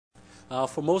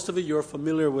For most of you, you're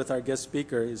familiar with our guest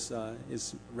speaker, is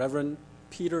Rev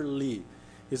Peter Lee.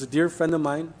 He's a dear friend of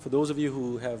mine. For those of you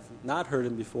who have not heard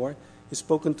him before, he's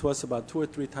spoken to us about 2 or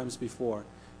 3 times before.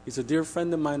 He's a dear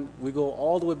friend of mine. We go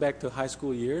all the way back to high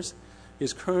school years.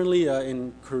 He's currently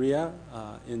in Korea,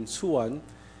 in Suwon.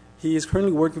 He is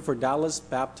currently working for Dallas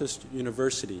Baptist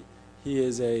University. He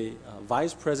is a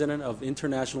vice president of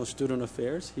international student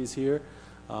affairs. He's here.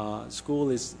 School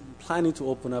is planning to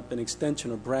open up an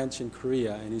extension or branch in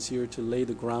Korea, and he's here to lay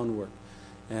the groundwork.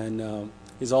 And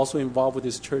he's also involved with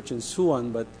his church in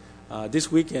Suwon, but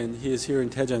this weekend he is here in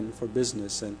Daejeon for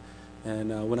business.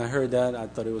 And when I heard that, I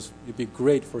thought it'd be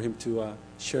great for him to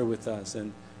share with us.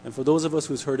 And for those of us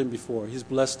who's heard him before, he's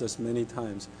blessed us many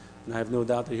times, and I have no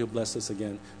doubt that he'll bless us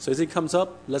again. So as he comes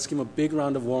up, let's give him a big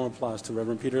round of warm applause to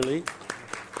Reverend Peter Lee.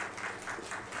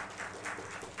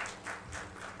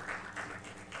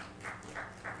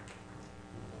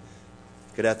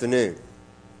 Good afternoon.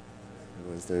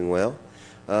 Everyone's doing well.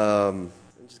 I'm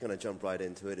just going to jump right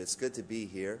into it. It's good to be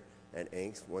here at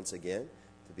ANCF once again,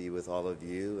 to be with all of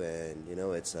you. And, you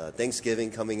know, it's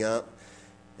Thanksgiving coming up,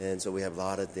 and so we have a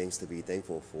lot of things to be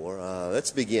thankful for.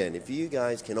 Let's begin. If you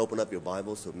guys can open up your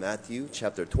Bibles to Matthew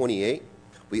chapter 28.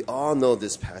 We all know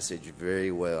this passage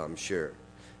very well, I'm sure.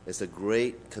 It's a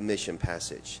great commission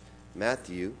passage.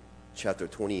 Matthew chapter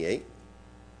 28.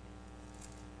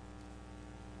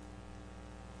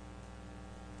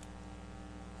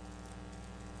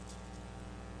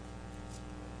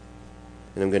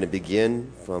 And I'm going to begin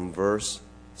from verse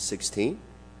 16.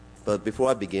 But before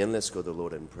I begin, let's go to the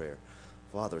Lord in prayer.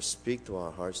 Father, speak to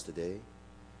our hearts today.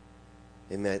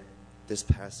 And may this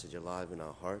passage alive in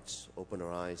our hearts, open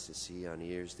our eyes to see, our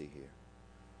ears to hear.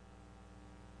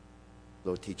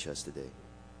 Lord, teach us today.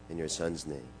 In your Son's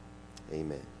name,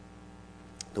 amen.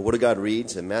 The Word of God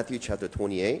reads in Matthew chapter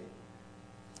 28,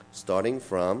 starting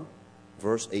from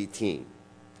verse 18.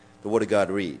 The Word of God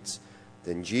reads,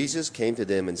 Then Jesus came to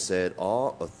them and said,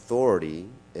 All authority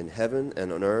in heaven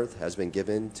and on earth has been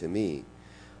given to me.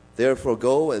 Therefore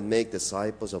go and make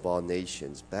disciples of all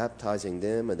nations, baptizing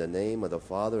them in the name of the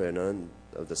Father and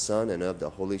of the Son and of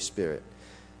the Holy Spirit,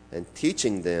 and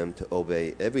teaching them to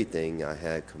obey everything I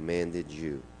had commanded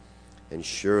you. And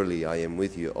surely I am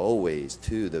with you always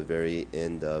to the very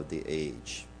end of the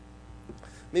age.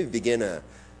 Let me begin a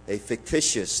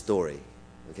fictitious story.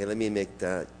 Okay, let me make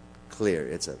that clear.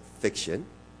 It's a fiction.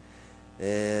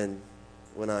 And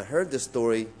when I heard this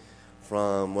story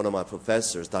from one of my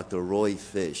professors, Dr. Roy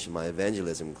Fish, in my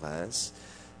evangelism class,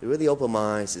 it really opened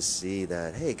my eyes to see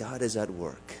that, hey, God is at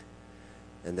work.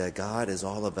 And that God is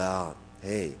all about,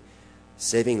 hey,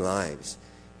 saving lives.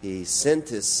 He sent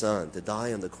His Son to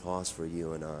die on the cross for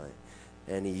you and I.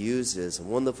 And He uses a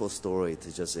wonderful story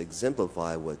to just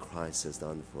exemplify what Christ has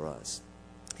done for us.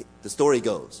 The story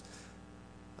goes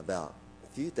about a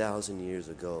few thousand years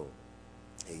ago,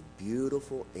 a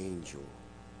beautiful angel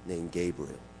named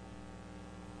Gabriel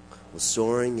was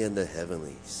soaring in the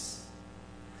heavenlies,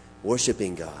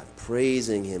 worshiping God,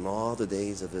 praising Him all the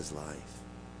days of his life.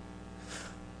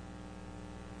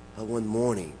 But one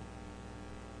morning,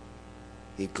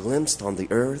 he glimpsed on the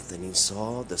earth and he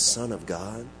saw the Son of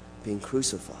God being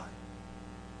crucified.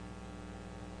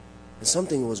 And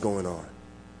something was going on,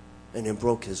 and it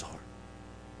broke his heart.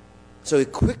 So he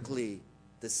quickly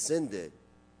descended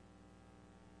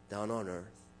down on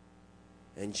earth,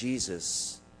 and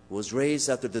Jesus was raised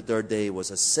after the 3rd day,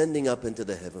 was ascending up into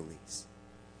the heavenlies.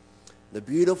 The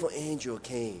beautiful angel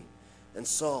came and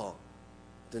saw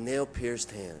the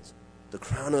nail-pierced hands, the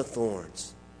crown of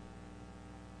thorns,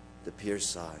 the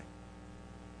pierced side.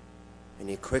 And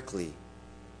he quickly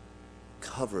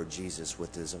covered Jesus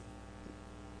with his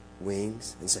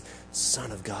wings and said,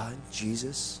 Son of God,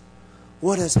 Jesus,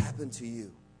 what has happened to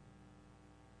you?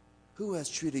 Who has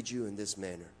treated you in this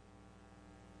manner?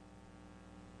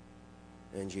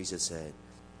 And Jesus said,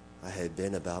 I had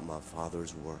been about my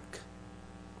Father's work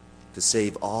to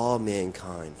save all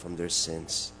mankind from their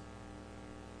sins,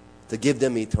 to give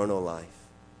them eternal life,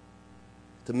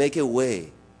 to make a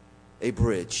way, a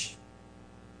bridge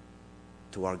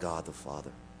to our God the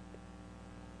Father.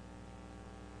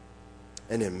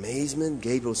 In amazement,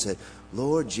 Gabriel said,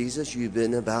 Lord Jesus, you've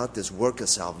been about this work of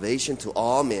salvation to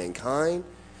all mankind,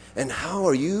 and how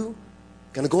are you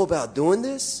going to go about doing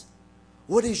this?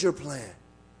 What is your plan?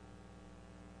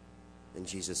 And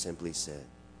Jesus simply said,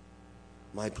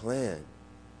 my plan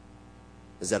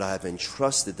is that I have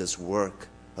entrusted this work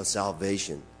of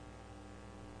salvation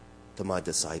to my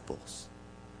disciples.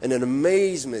 And in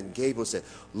amazement, Gabriel said,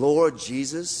 Lord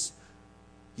Jesus,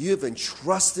 you have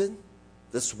entrusted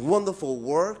this wonderful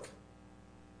work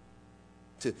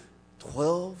to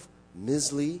 12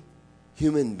 measly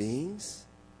human beings?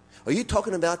 Are you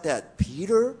talking about that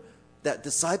Peter, that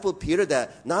disciple Peter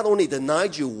that not only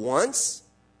denied you once,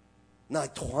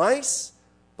 not twice,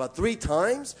 but 3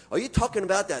 times? Are you talking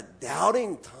about that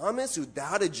doubting Thomas who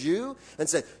doubted you and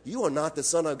said, you are not the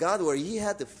Son of God, where he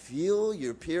had to feel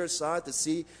your pierced side to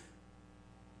see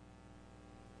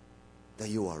that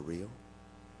you are real?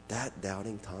 That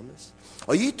doubting Thomas?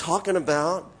 Are you talking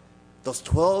about those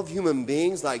 12 human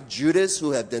beings like Judas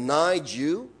who have denied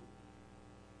you?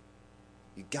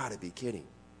 You got to be kidding.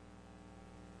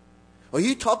 Are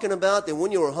you talking about that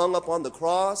when you were hung up on the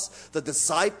cross, the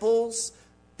disciples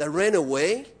that ran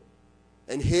away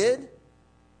and hid?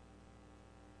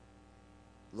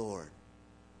 Lord,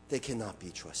 they cannot be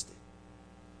trusted.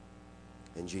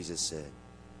 And Jesus said,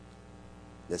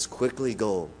 let's quickly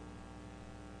go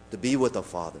to be with the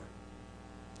Father,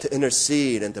 to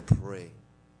intercede and to pray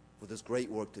for this great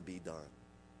work to be done.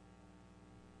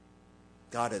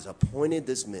 God has appointed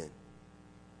these men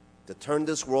to turn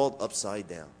this world upside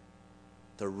down,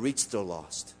 to reach the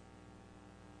lost.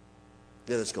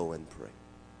 Let us go and pray.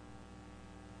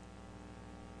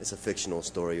 It's a fictional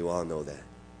story. You all know that.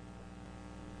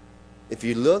 If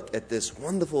you look at this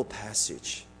wonderful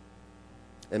passage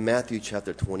in Matthew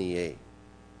chapter 28,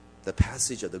 the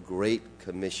passage of the Great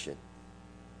Commission,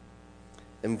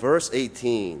 in verse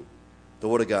 18, the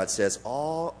Word of God says,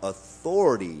 all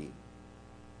authority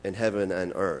in heaven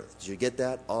and earth. Did you get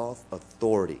that? All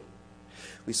authority.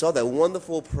 We saw that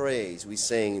wonderful praise we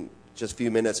sang just a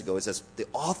few minutes ago. It says, the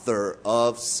author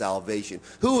of salvation.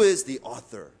 Who is the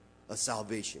author of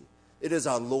salvation? It is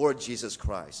our Lord Jesus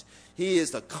Christ. He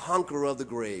is the conqueror of the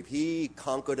grave. He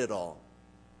conquered it all.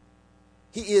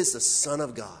 He is the Son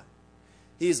of God.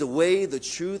 He is the way, the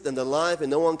truth, and the life,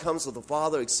 and no one comes to the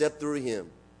Father except through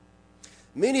Him.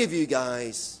 Many of you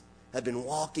guys have been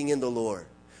walking in the Lord.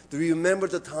 Do you remember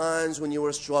the times when you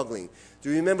were struggling? Do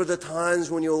you remember the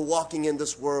times when you were walking in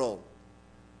this world?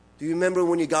 Do you remember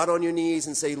when you got on your knees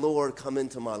and say, Lord, come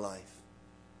into my life?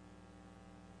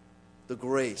 The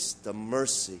grace, the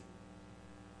mercy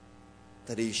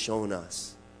that He's shown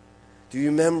us. Do you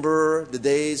remember the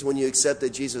days when you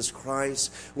accepted Jesus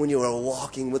Christ, when you were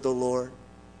walking with the Lord?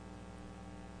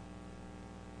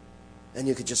 And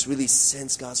you could just really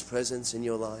sense God's presence in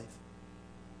your life?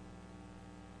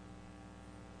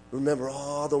 Remember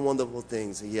all the wonderful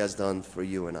things that He has done for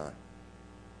you and I.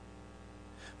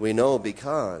 We know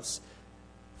because,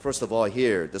 first of all,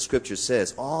 here, the Scripture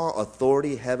says, all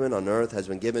authority, heaven and earth, has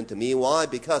been given to me. Why?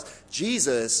 Because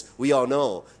Jesus, we all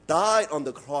know, died on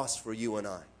the cross for you and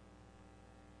I.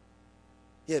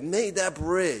 He had made that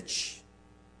bridge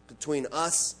between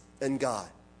us and God.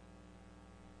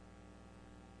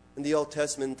 In the Old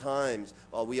Testament times,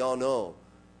 we all know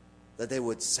that they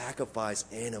would sacrifice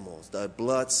animals, the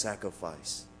blood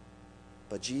sacrifice.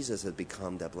 But Jesus has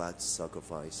become that blood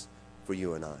sacrifice for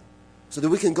you and I. So that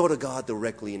we can go to God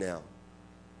directly now.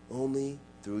 Only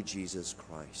through Jesus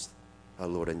Christ, our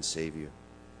Lord and Savior.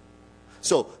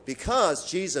 So,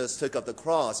 because Jesus took up the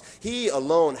cross, He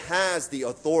alone has the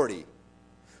authority.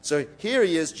 So here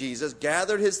He is, Jesus,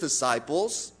 gathered His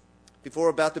disciples before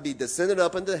about to be descended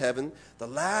up into heaven. The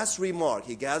last remark,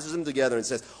 He gathers them together and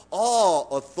says, all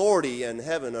authority in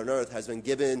heaven and earth has been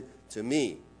given to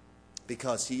me,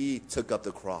 because He took up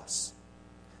the cross.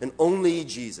 And only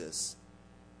Jesus,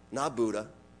 not Buddha,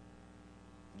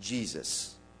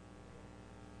 Jesus.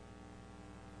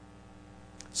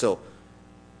 So,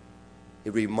 He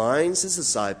reminds His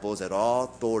disciples that all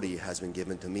authority has been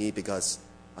given to me because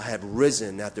I have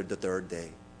risen after the 3rd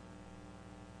day.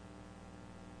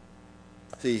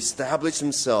 He established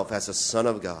Himself as the Son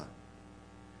of God,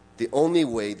 the only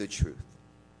way, the truth.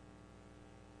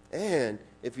 And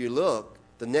if you look,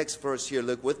 the next verse here,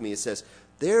 look with me, it says,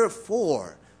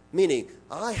 therefore, meaning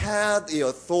I have the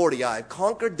authority, I have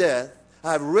conquered death,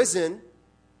 I have risen.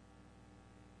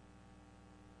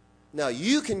 Now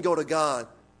you can go to God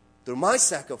through my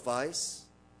sacrifice.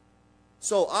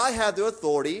 So I have the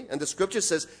authority, and the Scripture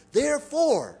says,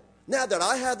 therefore, now that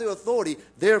I have the authority,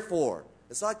 therefore.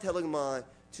 It's like telling my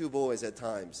 2 boys at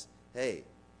times, hey,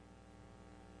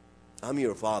 I'm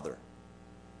your father.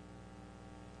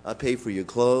 I pay for your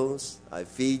clothes, I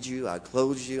feed you, I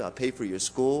clothe you, I pay for your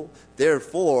school.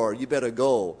 Therefore, you better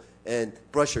go and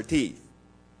brush your teeth.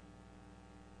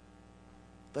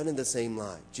 But in the same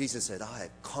line, Jesus said, I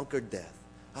have conquered death.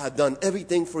 I have done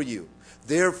everything for you.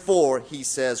 Therefore, He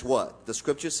says what? The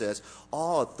Scripture says,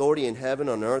 all authority in heaven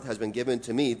and earth has been given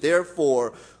to me.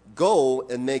 Therefore, go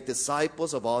and make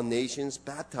disciples of all nations,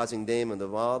 baptizing them in the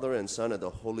Father and Son and the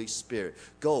Holy Spirit.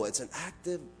 Go. It's an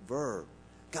active verb.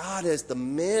 God is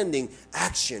demanding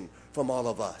action from all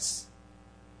of us.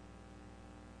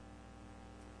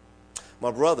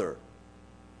 My brother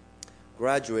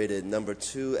graduated number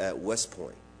 2 at West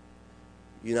Point,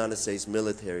 United States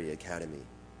Military Academy.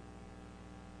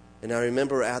 And I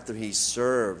remember after he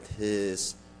served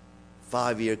his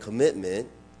 5-year commitment,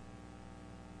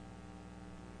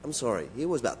 he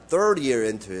was about 3rd year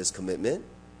into his commitment.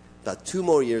 About 2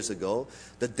 more years ago,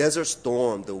 the Desert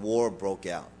Storm, the war broke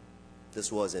out.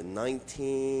 This was in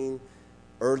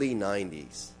early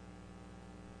 90s.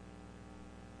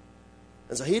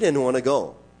 And so he didn't want to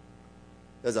go.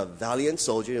 He was a valiant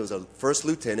soldier. He was a first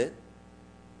lieutenant.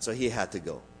 So he had to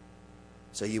go.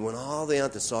 So he went all the way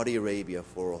out to Saudi Arabia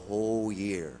for a whole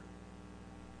year.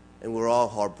 And we're all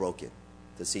heartbroken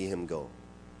to see him go.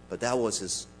 But that was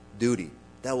his duty.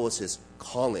 That was his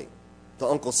calling. To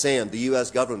Uncle Sam, the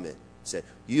U.S. government said,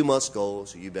 you must go,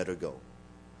 so you better go.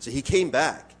 So he came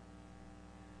back.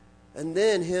 And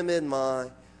then him and my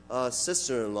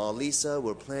sister-in-law, Lisa,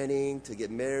 were planning to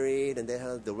get married, and they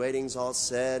had the weddings all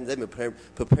set, and they've been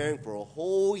preparing for a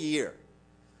whole year.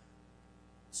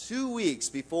 2 weeks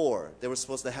before they were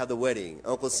supposed to have the wedding,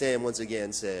 Uncle Sam once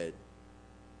again said,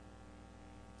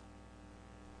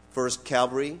 1st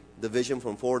Cavalry Division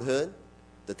from Fort Hood,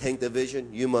 the Tank Division,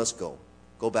 you must go.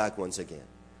 Go back once again.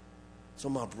 So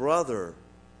my brother,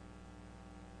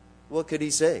 what could he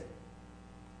say?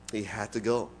 He had to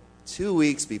go 2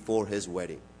 weeks before his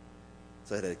wedding.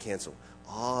 So he had to cancel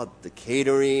all the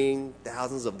catering,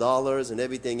 thousands of dollars and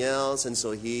everything else, and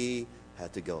so he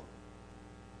had to go.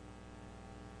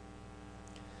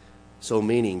 So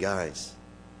meaning, guys,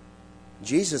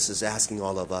 Jesus is asking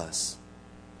all of us,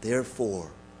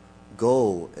 therefore,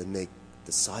 go and make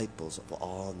disciples of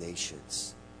all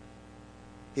nations.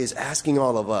 He is asking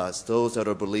all of us, those that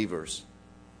are believers,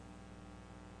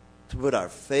 to put our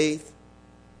faith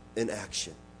in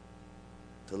action,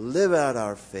 to live out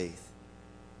our faith.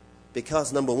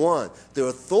 Because, number one, the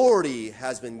authority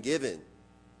has been given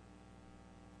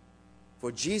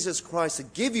for Jesus Christ to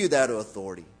give you that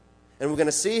authority. And we're going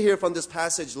to see here from this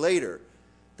passage later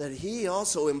that He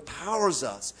also empowers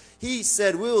us. He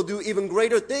said we will do even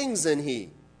greater things than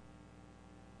He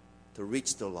to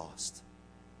reach the lost.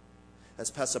 As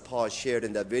Pastor Paul shared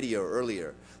in that video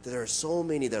earlier, that there are so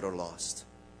many that are lost,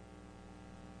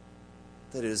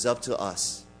 that it is up to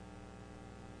us,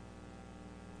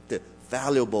 the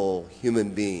valuable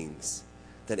human beings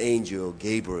that Angel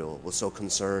Gabriel was so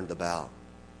concerned about.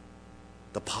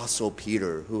 The Apostle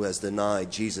Peter, who has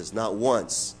denied Jesus not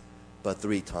once, but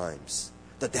 3 times.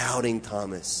 The doubting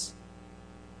Thomas.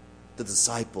 The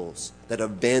disciples that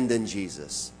abandoned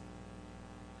Jesus.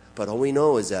 But all we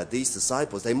know is that these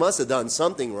disciples, they must have done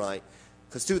something right,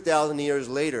 because 2,000 years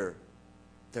later,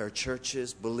 there are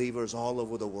churches, believers all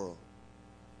over the world.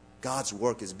 God's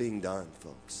work is being done,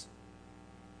 folks.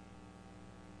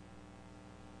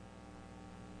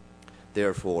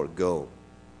 Therefore, go.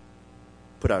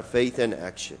 Put our faith in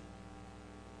action.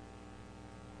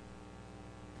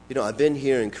 You know, I've been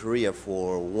here in Korea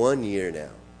for 1 year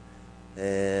now.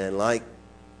 And like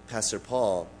Pastor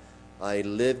Paul, I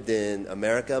lived in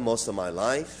America most of my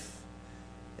life.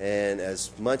 And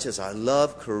as much as I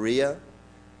love Korea,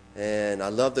 and I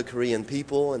love the Korean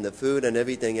people and the food and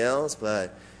everything else,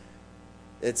 but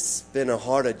it's been a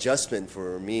hard adjustment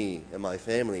for me and my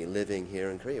family living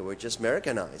here in Korea. We're just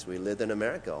Americanized. We lived in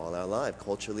America all our life.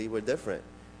 Culturally, we're different.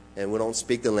 And we don't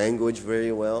speak the language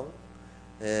very well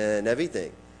and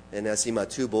everything. And I see my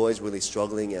 2 boys really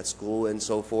struggling at school and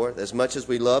so forth. As much as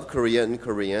we love Korea and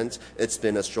Koreans, it's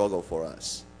been a struggle for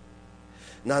us.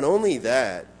 Not only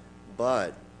that,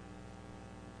 but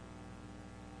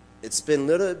it's been a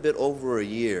little bit over a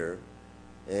year,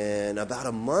 and about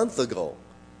a month ago,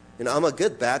 you know, I'm a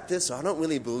good Baptist, so I don't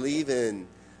really believe in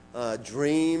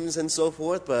dreams and so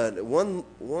forth, but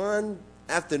one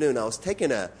afternoon, I was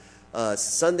taking a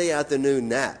Sunday afternoon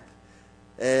nap,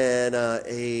 and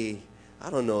I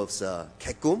don't know if it's a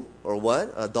kekum or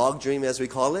what, a dog dream as we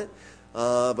call it,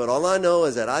 but all I know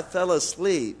is that I fell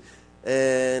asleep,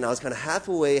 and I was kind of half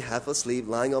awake, half asleep,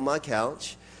 lying on my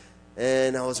couch,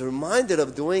 and I was reminded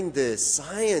of doing this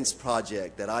science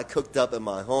project that I cooked up in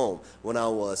my home when I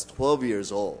was 12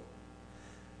 years old.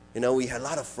 You know, we had a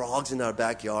lot of frogs in our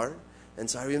backyard, and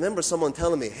so I remember someone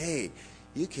telling me, hey,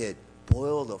 you could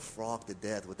boil the frog to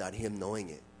death without him knowing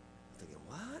it. I'm thinking,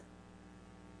 what?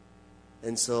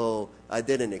 And so I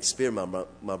did an experiment,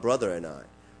 my brother and I.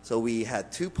 So we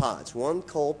had 2 pots, one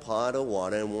cold pot of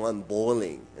water and one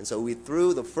boiling. And so we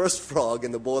threw the first frog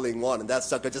in the boiling water, and that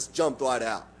sucker just jumped right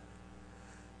out.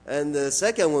 And the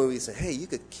second one, we said, hey, you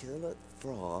could kill a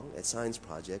frog at science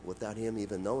project without him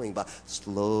even knowing, by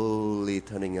slowly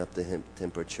turning up the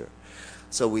temperature.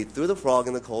 So we threw the frog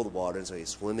in the cold water, and so he's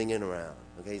swimming in around.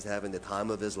 Okay, he's having the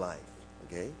time of his life.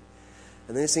 okay?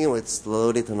 And then this thing would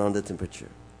slowly turn on the temperature.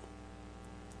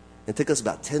 It took us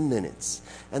about 10 minutes.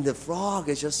 And the frog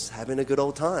is just having a good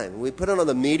old time. We put it on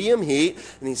the medium heat,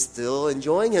 and he's still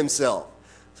enjoying himself.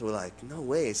 So we're like, no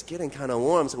way, it's getting kind of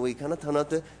warm. So we kind of turn up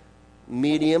the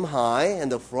medium high,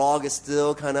 and the frog is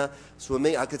still kind of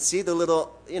swimming. I could see the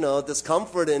little,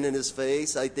 discomfort in his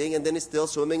face, I think, and then he's still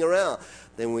swimming around.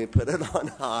 Then we put it on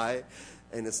high,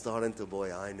 and it's starting to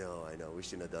boil. I know, we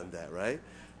shouldn't have done that, right?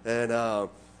 And I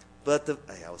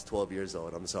was 12 years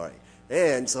old, I'm sorry.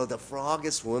 And so the frog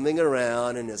is swimming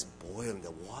around, and it's boiling.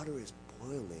 The water is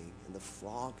boiling, and the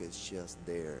frog is just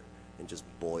there and just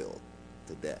boiled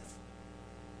to death.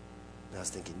 And I was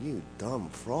thinking, you dumb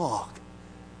frog.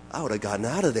 I would have gotten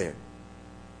out of there.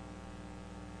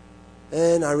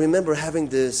 And I remember having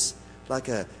this, like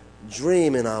a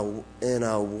dream, and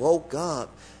I woke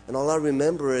up, and all I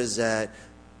remember is that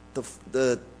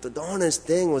the darnest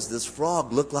thing was this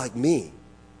frog looked like me.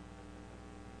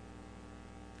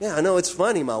 Yeah, I know it's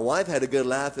funny. My wife had a good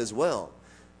laugh as well.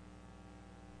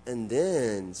 And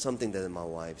then something that my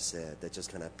wife said that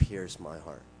just kind of pierced my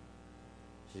heart.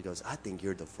 She goes, I think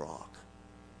you're the frog.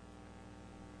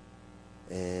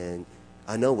 And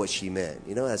I know what she meant.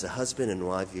 As a husband and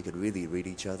wife, you could really read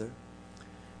each other.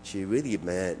 She really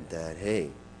meant that, hey,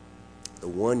 the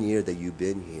 1 year that you've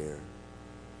been here,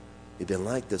 you've been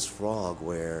like this frog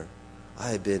where I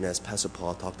have been, as Pastor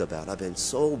Paul talked about, I've been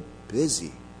so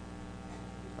busy.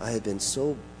 I had been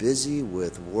so busy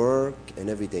with work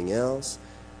and everything else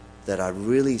that I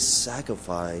really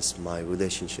sacrificed my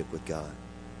relationship with God.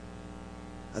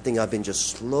 I think I've been just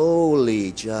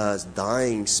slowly just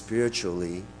dying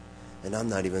spiritually, and I'm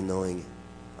not even knowing it.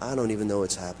 I don't even know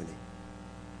it's happening.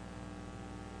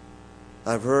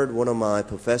 I've heard one of my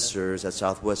professors at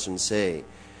Southwestern say,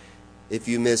 if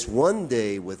you miss one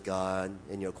day with God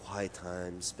in your quiet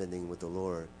time spending with the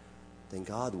Lord, then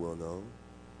God will know.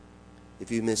 If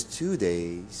you miss 2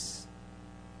 days,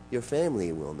 your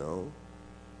family will know.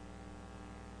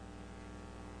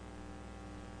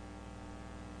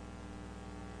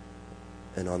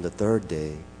 And on the third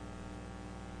day,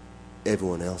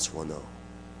 everyone else will know.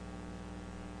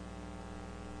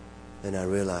 And I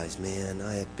realized, man,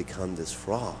 I have become this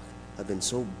frog. I've been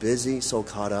so busy, so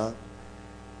caught up.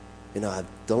 I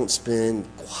don't spend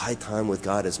quiet time with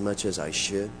God as much as I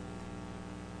should.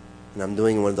 And I'm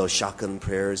doing one of those shotgun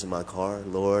prayers in my car.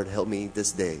 Lord, help me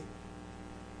this day.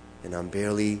 And I'm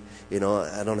barely, I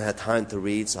don't have time to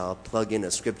read, so I'll plug in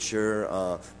a scripture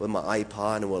with my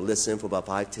iPod, and we'll listen for about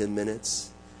 5-10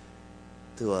 minutes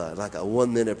to like a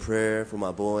 1-minute prayer for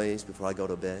my boys before I go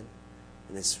to bed.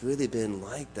 And it's really been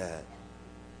like that.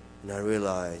 And I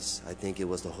realized, I think it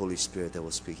was the Holy Spirit that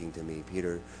was speaking to me.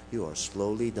 Peter, you are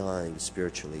slowly dying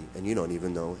spiritually, and you don't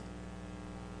even know it.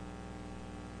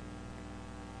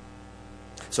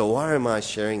 So why am I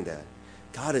sharing that?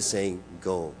 God is saying,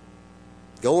 go.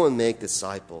 Go and make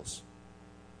disciples.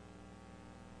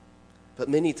 But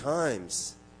many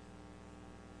times,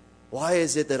 why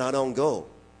is it that I don't go?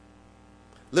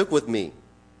 Look with me,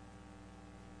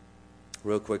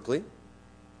 real quickly,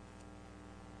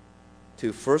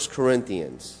 to 1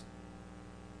 Corinthians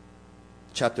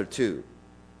chapter 2.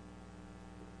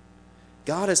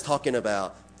 God is talking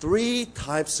about 3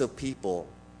 types of people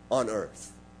on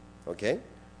earth. Okay?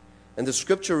 And the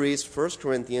scripture reads 1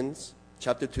 Corinthians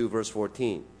chapter 2, verse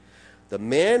 14. The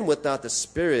man without the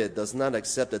Spirit does not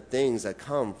accept the things that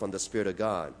come from the Spirit of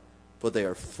God, for they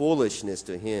are foolishness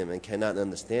to him and cannot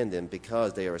understand them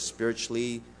because they are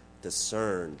spiritually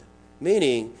discerned.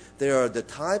 Meaning, there are the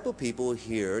type of people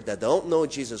here that don't know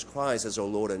Jesus Christ as our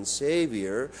Lord and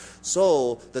Savior,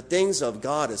 so the things of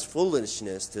God is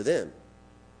foolishness to them.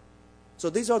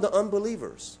 So these are the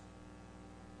unbelievers.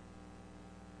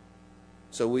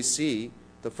 So we see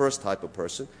the first type of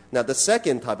person. Now the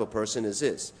second type of person is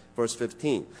this, verse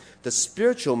 15. The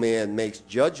spiritual man makes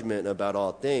judgment about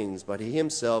all things, but he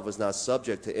himself is not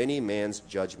subject to any man's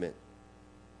judgment.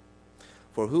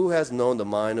 For who has known the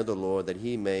mind of the Lord that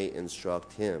he may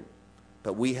instruct him?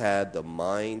 But we have the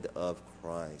mind of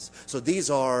Christ. So these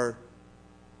are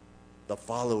the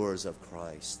followers of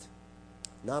Christ.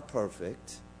 Not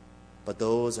perfect, but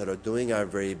those that are doing our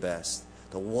very best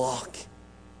to walk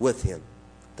with him,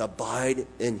 to abide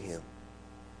in him,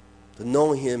 to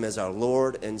know him as our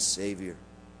Lord and Savior.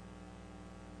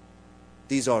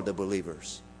 These are the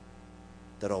believers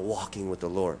that are walking with the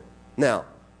Lord. Now,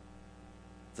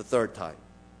 the third type.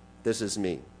 This is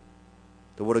me.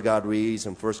 The Word of God reads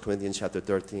in 1 Corinthians chapter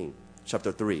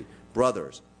 3.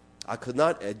 Brothers, I could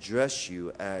not address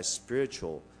you as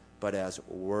spiritual, but as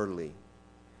worldly,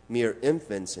 mere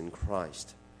infants in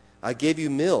Christ. I gave you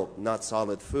milk, not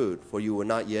solid food, for you were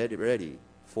not yet ready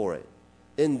for it.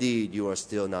 Indeed, you are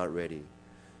still not ready.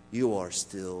 You are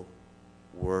still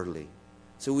worldly.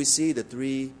 So we see the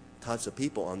three types of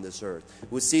people on this earth.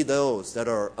 We see those that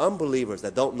are unbelievers,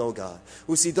 that don't know God.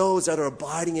 We see those that are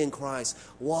abiding in Christ,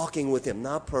 walking with Him,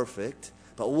 not perfect,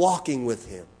 but walking with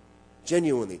Him,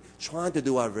 genuinely, trying to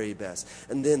do our very best.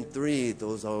 And then three,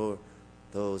 those are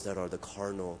those that are the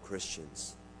carnal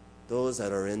Christians, those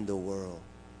that are in the world.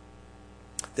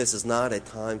 This is not a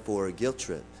time for a guilt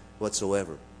trip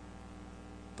whatsoever,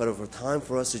 but a time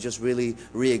for us to just really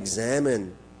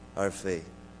re-examine our faith,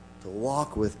 to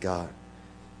walk with God.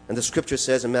 And the scripture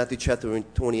says in Matthew chapter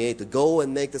 28, to go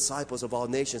and make disciples of all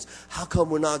nations. How come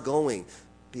we're not going?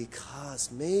 Because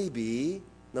maybe,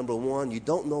 number one, you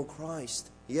don't know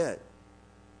Christ yet.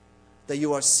 That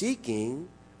you are seeking,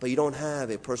 but you don't have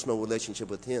a personal relationship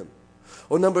with Him.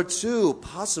 Or number two,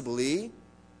 possibly,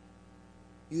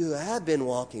 you have been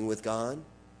walking with God,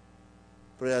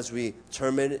 but as we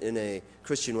term it in a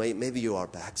Christian way, maybe you are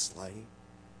backsliding.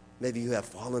 Maybe you have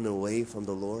fallen away from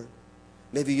the Lord.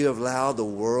 Maybe you have allowed the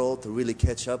world to really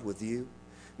catch up with you.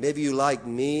 Maybe you, like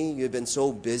me, you've been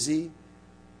so busy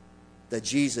that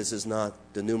Jesus is not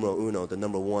the numero uno, the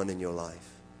number one in your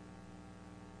life.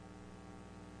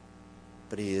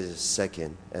 But He is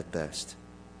second at best.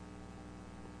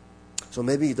 So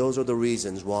maybe those are the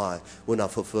reasons why we're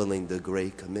not fulfilling the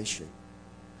Great Commission.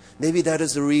 Maybe that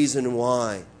is the reason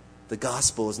why the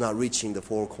gospel is not reaching the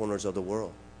four corners of the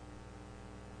world.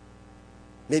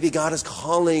 Maybe God is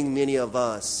calling many of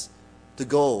us to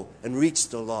go and reach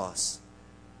the lost.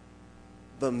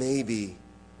 But maybe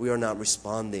we are not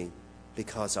responding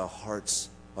because our hearts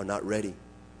are not ready.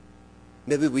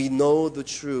 Maybe we know the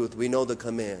truth, we know the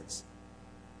commands,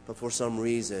 but for some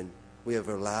reason we have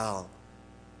allowed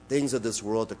things of this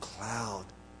world to cloud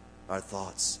our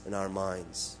thoughts and our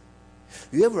minds.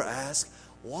 You ever ask,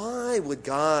 why would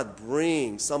God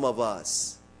bring some of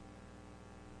us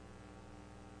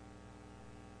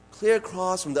clear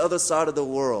across from the other side of the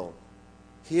world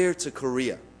here to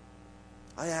Korea?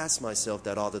 I ask myself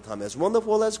that all the time. As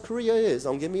wonderful as Korea is,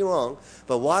 don't get me wrong,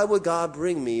 but why would God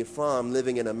bring me from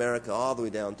living in America all the way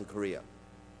down to Korea?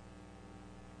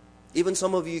 Even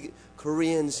some of you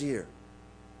Koreans here,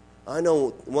 I know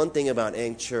one thing about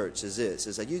ANCF Church is this,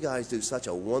 is that you guys do such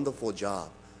a wonderful job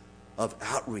of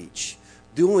outreach,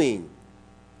 doing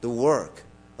the work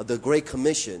of the Great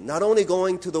Commission, not only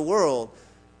going to the world,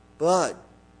 but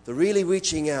to really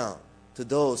reaching out to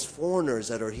those foreigners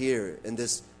that are here in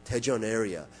this Daejeon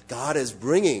area. God is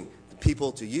bringing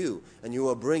people to you, and you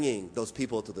are bringing those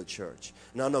people to the church.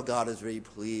 And I know God is very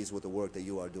pleased with the work that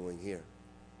you are doing here.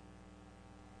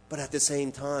 But at the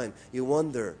same time, you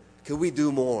wonder, could we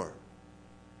do more?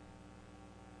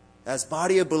 As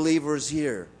body of believers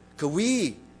here, could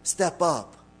we step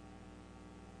up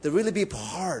to really be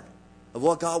part of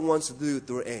what God wants to do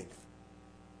through ANCF?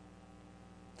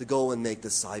 To go and make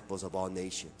disciples of all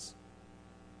nations.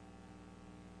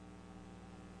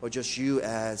 Or just you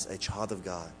as a child of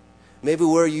God. Maybe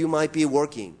where you might be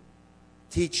working,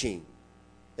 teaching,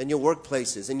 in your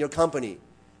workplaces, in your company,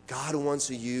 God wants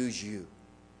to use you.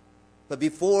 But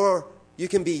before you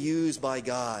can be used by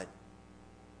God,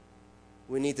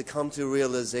 we need to come to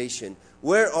realization,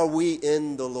 where are we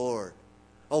in the Lord?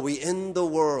 Are we in the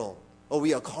world? Are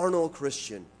we a carnal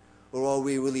Christian? Or are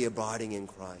we really abiding in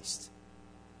Christ?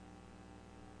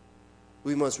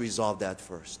 We must resolve that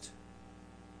first.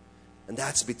 And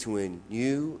that's between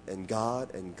you and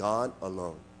God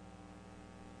alone.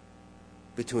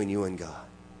 Between you and God.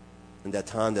 And that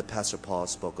time that Pastor Paul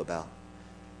spoke about.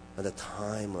 And the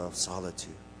time of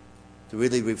solitude. To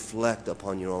really reflect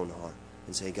upon your own heart.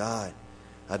 And say, God,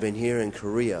 I've been here in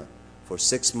Korea for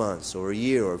 6 months or a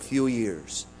year or a few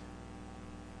years.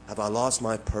 Have I lost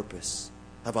my purpose?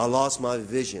 Have I lost my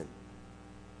vision?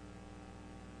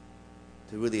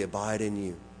 To really abide in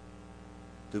you.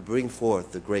 To bring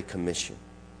forth the Great Commission.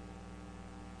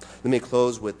 Let me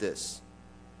close with this.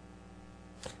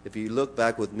 If you look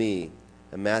back with me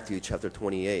at Matthew chapter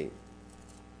 28,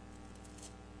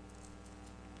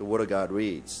 the Word of God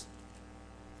reads,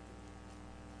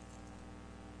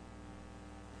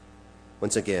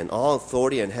 once again, all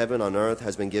authority in heaven and on earth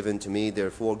has been given to me.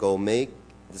 Therefore, go make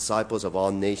disciples of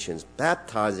all nations,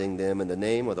 baptizing them in the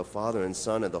name of the Father and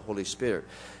Son and the Holy Spirit,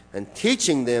 and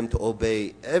teaching them to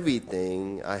obey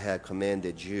everything I have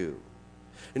commanded you.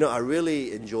 You know, I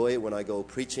really enjoy it when I go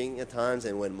preaching at times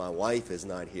and when my wife is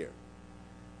not here.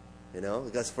 You know,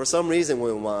 because for some reason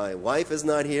when my wife is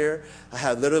not here, I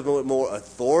have a little bit more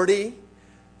authority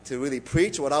to really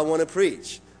preach what I want to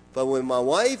preach. But when my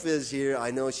wife is here,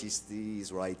 I know she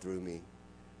sees right through me.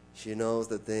 She knows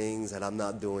the things that I'm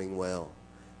not doing well.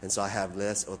 And so I have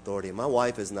less authority. My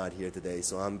wife is not here today,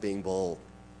 so I'm being bold.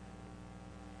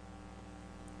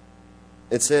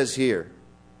 It says here,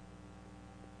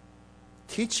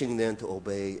 teaching them to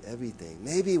obey everything.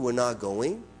 Maybe we're not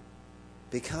going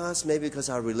because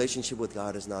our relationship with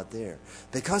God is not there.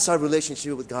 Because our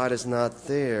relationship with God is not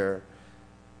there,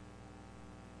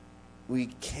 we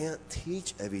can't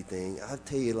teach everything. I'll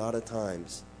tell you a lot of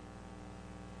times,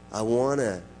 I want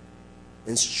to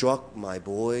instruct my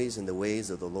boys in the ways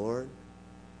of the Lord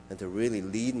and to really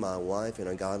lead my wife in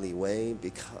a godly way,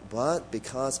 but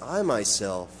because I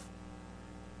myself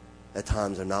at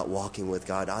times are not walking with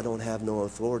God, I don't have no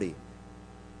authority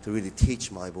to really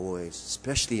teach my boys,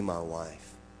 especially my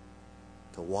wife,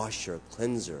 to wash her,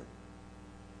 cleanse her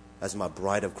as my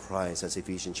bride of Christ, as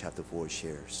Ephesians chapter 4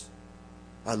 shares.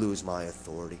 I lose my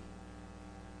authority.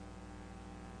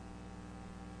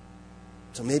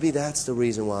 So maybe that's the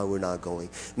reason why we're not going.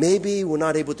 Maybe we're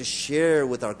not able to share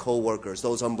with our co-workers,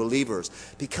 those unbelievers,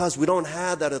 because we don't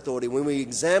have that authority. When we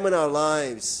examine our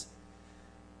lives,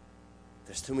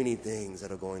 there's too many things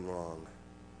that are going wrong.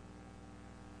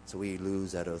 So we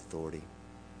lose that authority.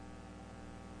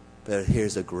 But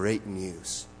here's the great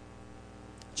news.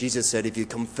 Jesus said, if you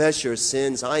confess your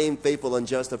sins, I am faithful and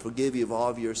just to forgive you of all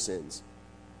of your sins.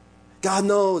 God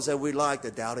knows that we like the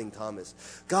doubting Thomas.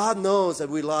 God knows that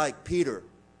we like Peter,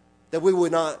 that we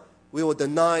will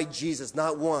deny Jesus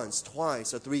not once,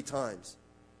 twice, or 3 times.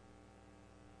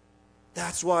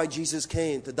 That's why Jesus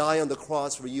came to die on the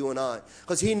cross for you and I,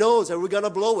 because He knows that we're going to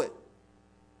blow it.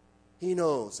 He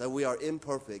knows that we are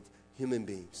imperfect human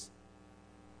beings.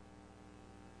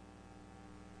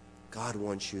 God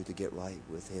wants you to get right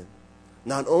with Him.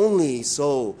 Not only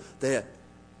so that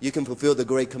you can fulfill the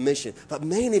Great Commission, but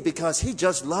mainly because He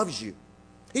just loves you.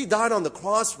 He died on the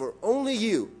cross for only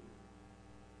you.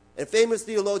 And famous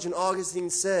theologian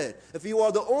Augustine said, if you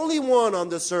are the only one on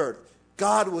this earth,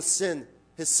 God will send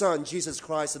His Son, Jesus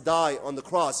Christ, to die on the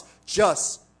cross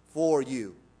just for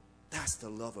you. That's the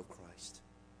love of Christ.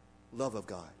 Love of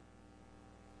God.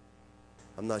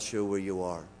 I'm not sure where you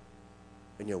are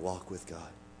in your walk with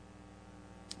God,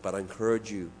 but I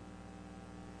encourage you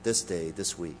this day,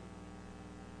 this week,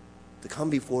 to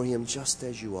come before Him just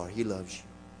as you are. He loves you.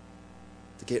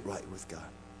 To get right with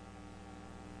God.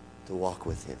 To walk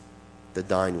with Him. To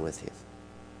dine with Him.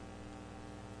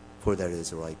 For that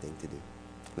is the right thing to do.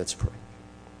 Let's pray.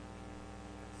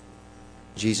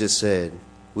 Jesus said,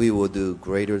 we will do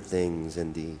greater things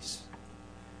than these.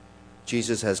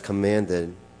 Jesus has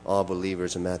commanded all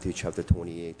believers in Matthew chapter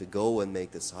 28 to go and make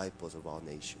disciples of all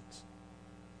nations.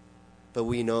 But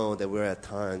we know that we're at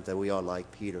times that we are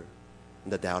like Peter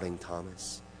and the doubting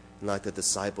Thomas, and like the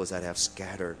disciples that have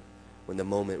scattered when the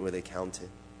moment where they counted.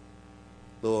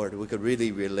 Lord, we could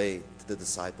really relate to the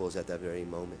disciples at that very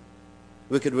moment.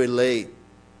 We could relate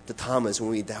to Thomas when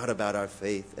we doubt about our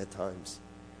faith at times.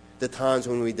 The times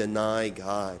when we deny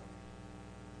God.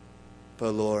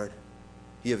 But Lord,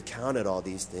 You have counted all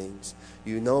these things.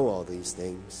 You know all these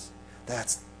things.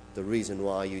 That's the reason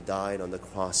why You died on the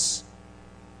cross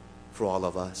for all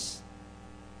of us.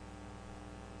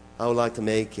 I would like to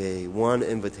make one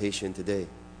invitation today.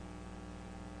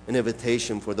 An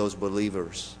invitation for those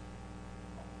believers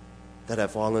that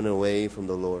have fallen away from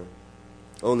the Lord.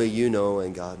 Only You know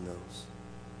and God knows.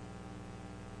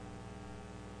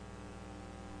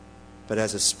 But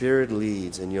as the Spirit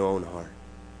leads in your own heart,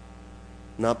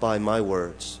 not by my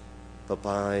words, but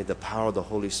by the power of the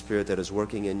Holy Spirit that is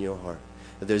working in your heart.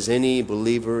 If there's any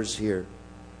believers here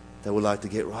that would like to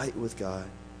get right with God,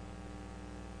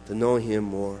 to know Him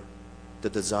more, to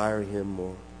desire Him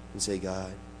more, and say,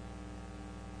 God,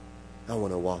 I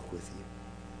want to walk with You.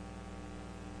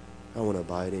 I want to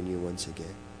abide in You once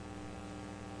again.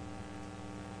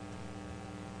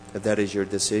 If that is your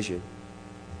decision,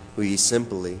 will you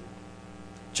simply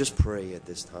just pray at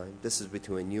this time? This is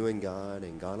between you and God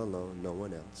alone, no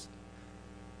one else.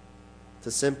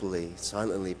 To simply,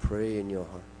 silently pray in your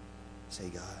heart. Say,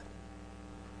 God,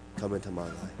 come into my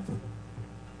life.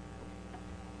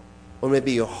 Or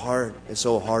maybe your heart is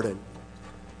so hardened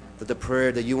that the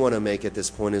prayer that you want to make at this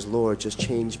point is, Lord, just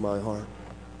change my heart.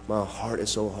 My heart is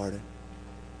so hardened.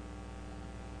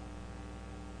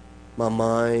 My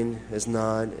mind is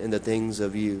not in the things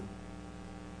of You.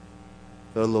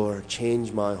 But Lord,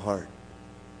 change my heart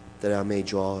that I may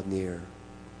draw near,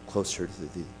 closer to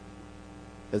Thee.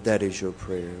 If that is your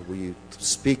prayer, will you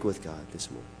speak with God this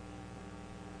morning?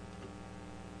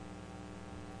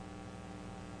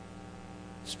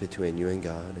 It's between you and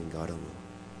God alone.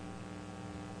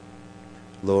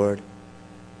 Lord,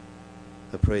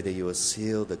 I pray that You will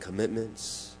seal the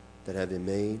commitments that have been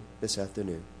made this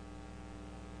afternoon.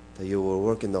 that you will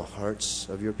work in the hearts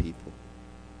of your people.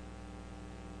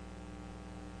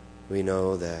 We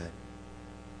know that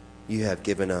you have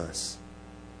given us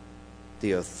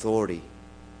the authority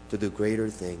to do greater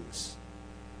things,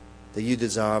 that you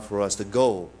desire for us to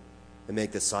go and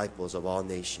make disciples of all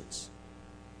nations,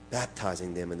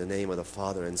 baptizing them in the name of the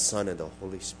Father and Son and the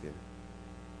Holy Spirit.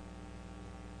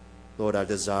 Lord, our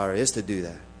desire is to do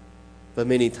that. But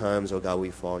many times, oh God,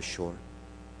 we fall short.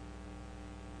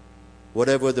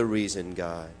 Whatever the reason,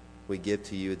 God, we give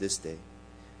to you this day,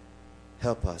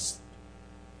 help us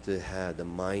to have the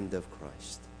mind of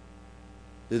Christ,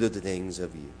 to do the things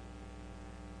of you.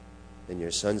 In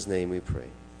your Son's name we pray.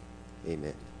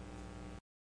 Amen.